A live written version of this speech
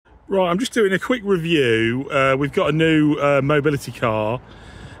Right, I'm just doing a quick review. We've got a new mobility car.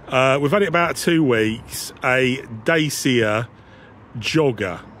 We've had it about 2 weeks, a Dacia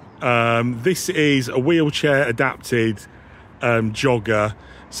jogger. This is a wheelchair adapted jogger,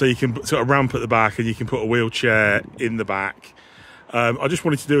 so you can put a ramp at the back and you can put a wheelchair in the back. I just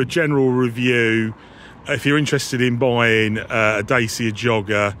wanted to do a general review. If you're interested in buying a Dacia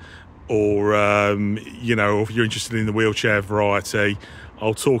jogger, or you know, if you're interested in the wheelchair variety,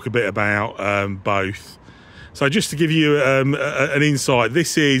 I'll talk a bit about both. So just to give you an insight,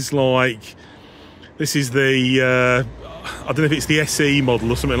 this is the I don't know if it's the SE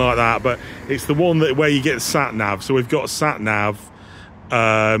model or something like that, but it's the one where you get the sat nav. So we've got sat nav.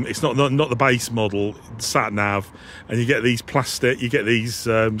 It's not the base model, sat nav, and you get these sort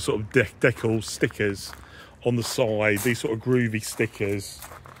of decal stickers on the side. These sort of groovy stickers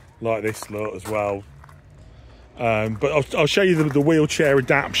like this lot as well. But I'll show you the wheelchair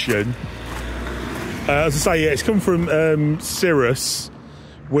adaptation. As I say, yeah, it's come from Cirrus,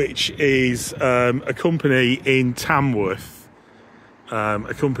 which is a company in Tamworth. Sort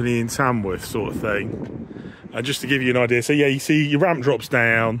of thing. Just to give you an idea, so yeah, you see your ramp drops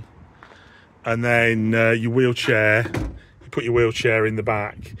down, and then your wheelchair, you put your wheelchair in the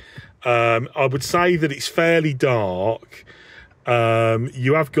back. I would say that it's fairly dark.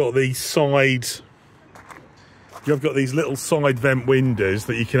 You have got these little side vent windows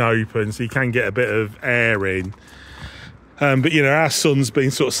that you can open, so you can get a bit of air in. But you know, our son's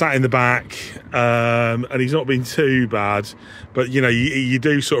been sort of sat in the back, and he's not been too bad. But you know, you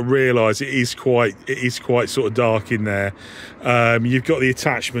do sort of realise it is quite sort of dark in there. You've got the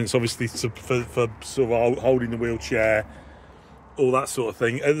attachments, obviously, for sort of holding the wheelchair, all that sort of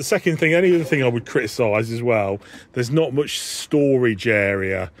thing. The second thing, any other thing I would criticise as well, there's not much storage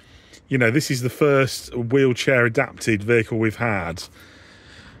area. You know, this is the first wheelchair adapted vehicle we've had.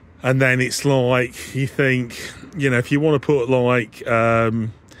 And then it's like, you think, you know, if you want to put like a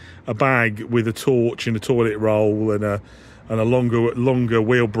bag with a torch and a toilet roll and a longer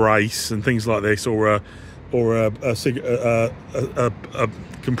wheel brace and things like this, or a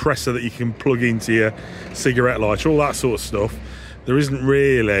compressor that you can plug into your cigarette lighter, all that sort of stuff, there isn't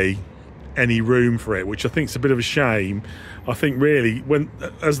really any room for it, which I think is a bit of a shame. I think really,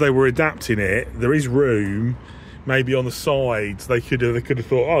 as they were adapting it, there is room. Maybe on the sides they could have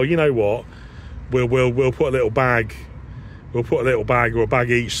thought, oh, you know what, we'll put a little bag, or a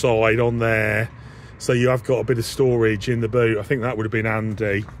bag each side on there, so you have got a bit of storage in the boot. I think that would have been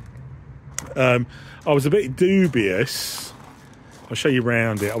handy. I was a bit dubious. I'll show you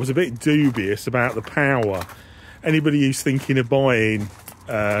around it. I was a bit dubious about the power. Anybody who's thinking of buying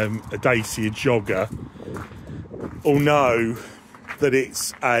a Dacia jogger will know that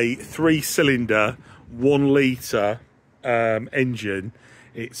it's a 3-cylinder 1 litre engine.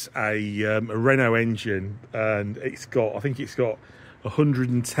 It's a Renault engine, and I think it's got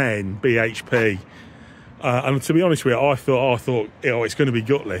 110 bhp. And to be honest with you, I thought, you know, it's going to be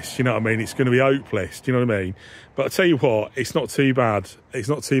gutless. You know what I mean? It's going to be hopeless. Do you know what I mean? But I tell you what, it's not too bad. It's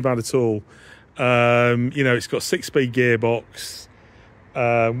not too bad at all. You know, it's got 6-speed gearbox.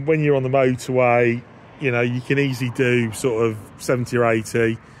 When you're on the motorway, you know, you can easily do sort of 70 or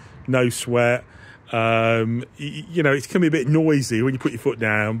 80, no sweat. You know, it can be a bit noisy when you put your foot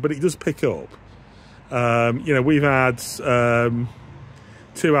down, but it does pick up. You know, we've had 2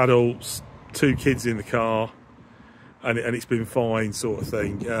 adults, 2 kids in the car, and it's been fine, sort of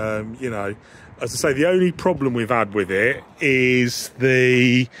thing. You know, as I say, the only problem we've had with it is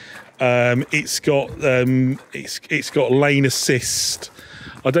it's got lane assist.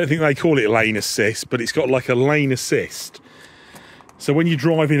 I don't think they call it lane assist, but it's got like a lane assist. So when you're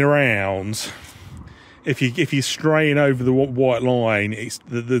driving around, if you're straying over the white line, it's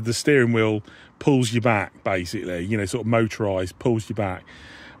the steering wheel pulls you back, basically. You know, sort of motorised, pulls you back.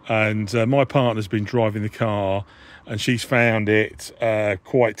 And my partner's been driving the car, and she's found it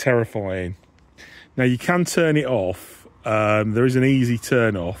quite terrifying. Now, you can turn it off. There is an easy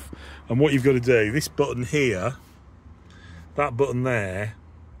turn off. And what you've got to do, this button here, that button there,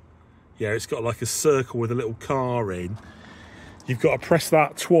 yeah, it's got like a circle with a little car in. You've got to press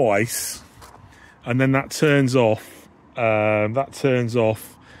that twice, and then that turns off. That turns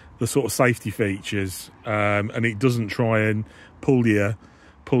off the sort of safety features, and it doesn't try and pull you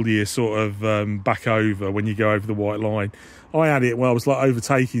sort of back over when you go over the white line. I had it when I was like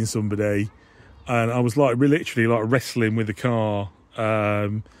overtaking somebody, and I was like literally like wrestling with the car,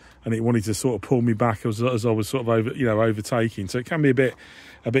 and it wanted to sort of pull me back as I was sort of overtaking. So it can be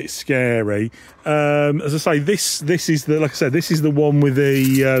a bit scary. As I say, this is the, like I said, this is the one with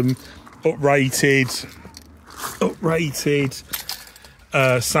the uprated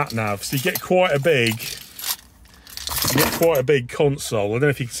sat nav, so you get quite a big console. I don't know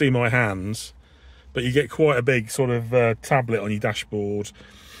if you can see my hands, but you get quite a big sort of tablet on your dashboard.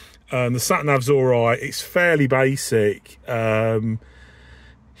 The sat nav's all right. It's fairly basic. You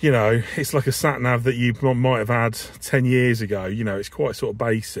know, it's like a sat nav that you might have had 10 years ago. You know, it's quite sort of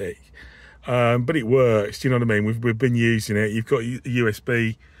basic, but it works. Do you know what I mean? We've been using it. You've got a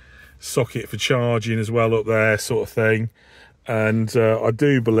USB socket for charging as well up there, sort of thing. And I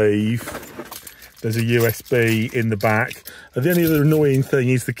do believe there's a USB in the back. And the only other annoying thing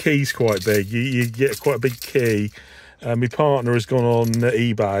is the key's quite big. You get quite a big key. My partner has gone on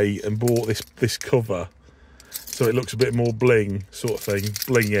eBay and bought this cover, so it looks a bit more bling sort of thing,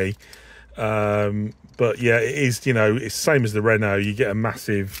 blingy. But yeah, it is, you know, it's the same as the Renault. You get a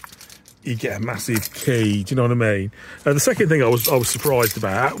massive key. Do you know what I mean? The second thing I was surprised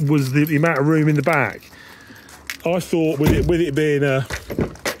about was the amount of room in the back. I thought with it being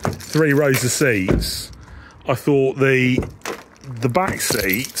 3 rows of seats, I thought the back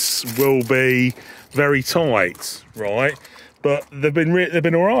seats will be very tight, right? But they've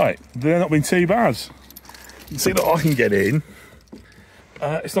been all right. They've not been too bad. You can see that I can get in.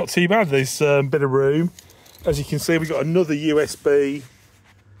 It's not too bad. There's a bit of room. As you can see, we've got another USB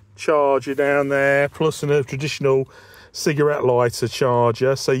charger down there, plus a traditional cigarette lighter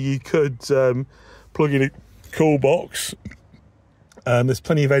charger. So you could plug in a cool box. There's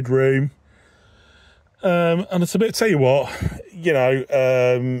plenty of headroom. And it's a bit. Tell you what, you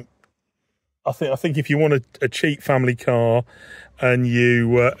know, I think if you want a cheap family car, and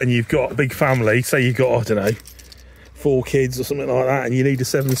you've got a big family, say you've got, I don't know, 4 kids or something like that, and you need a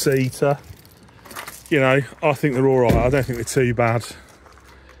 7-seater, you know, I think they're all right. I don't think they're too bad.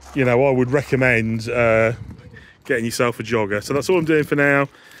 You know, I would recommend getting yourself a jogger. So that's all I'm doing for now.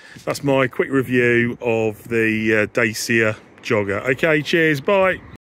 That's my quick review of the Dacia jogger. Okay, cheers, bye.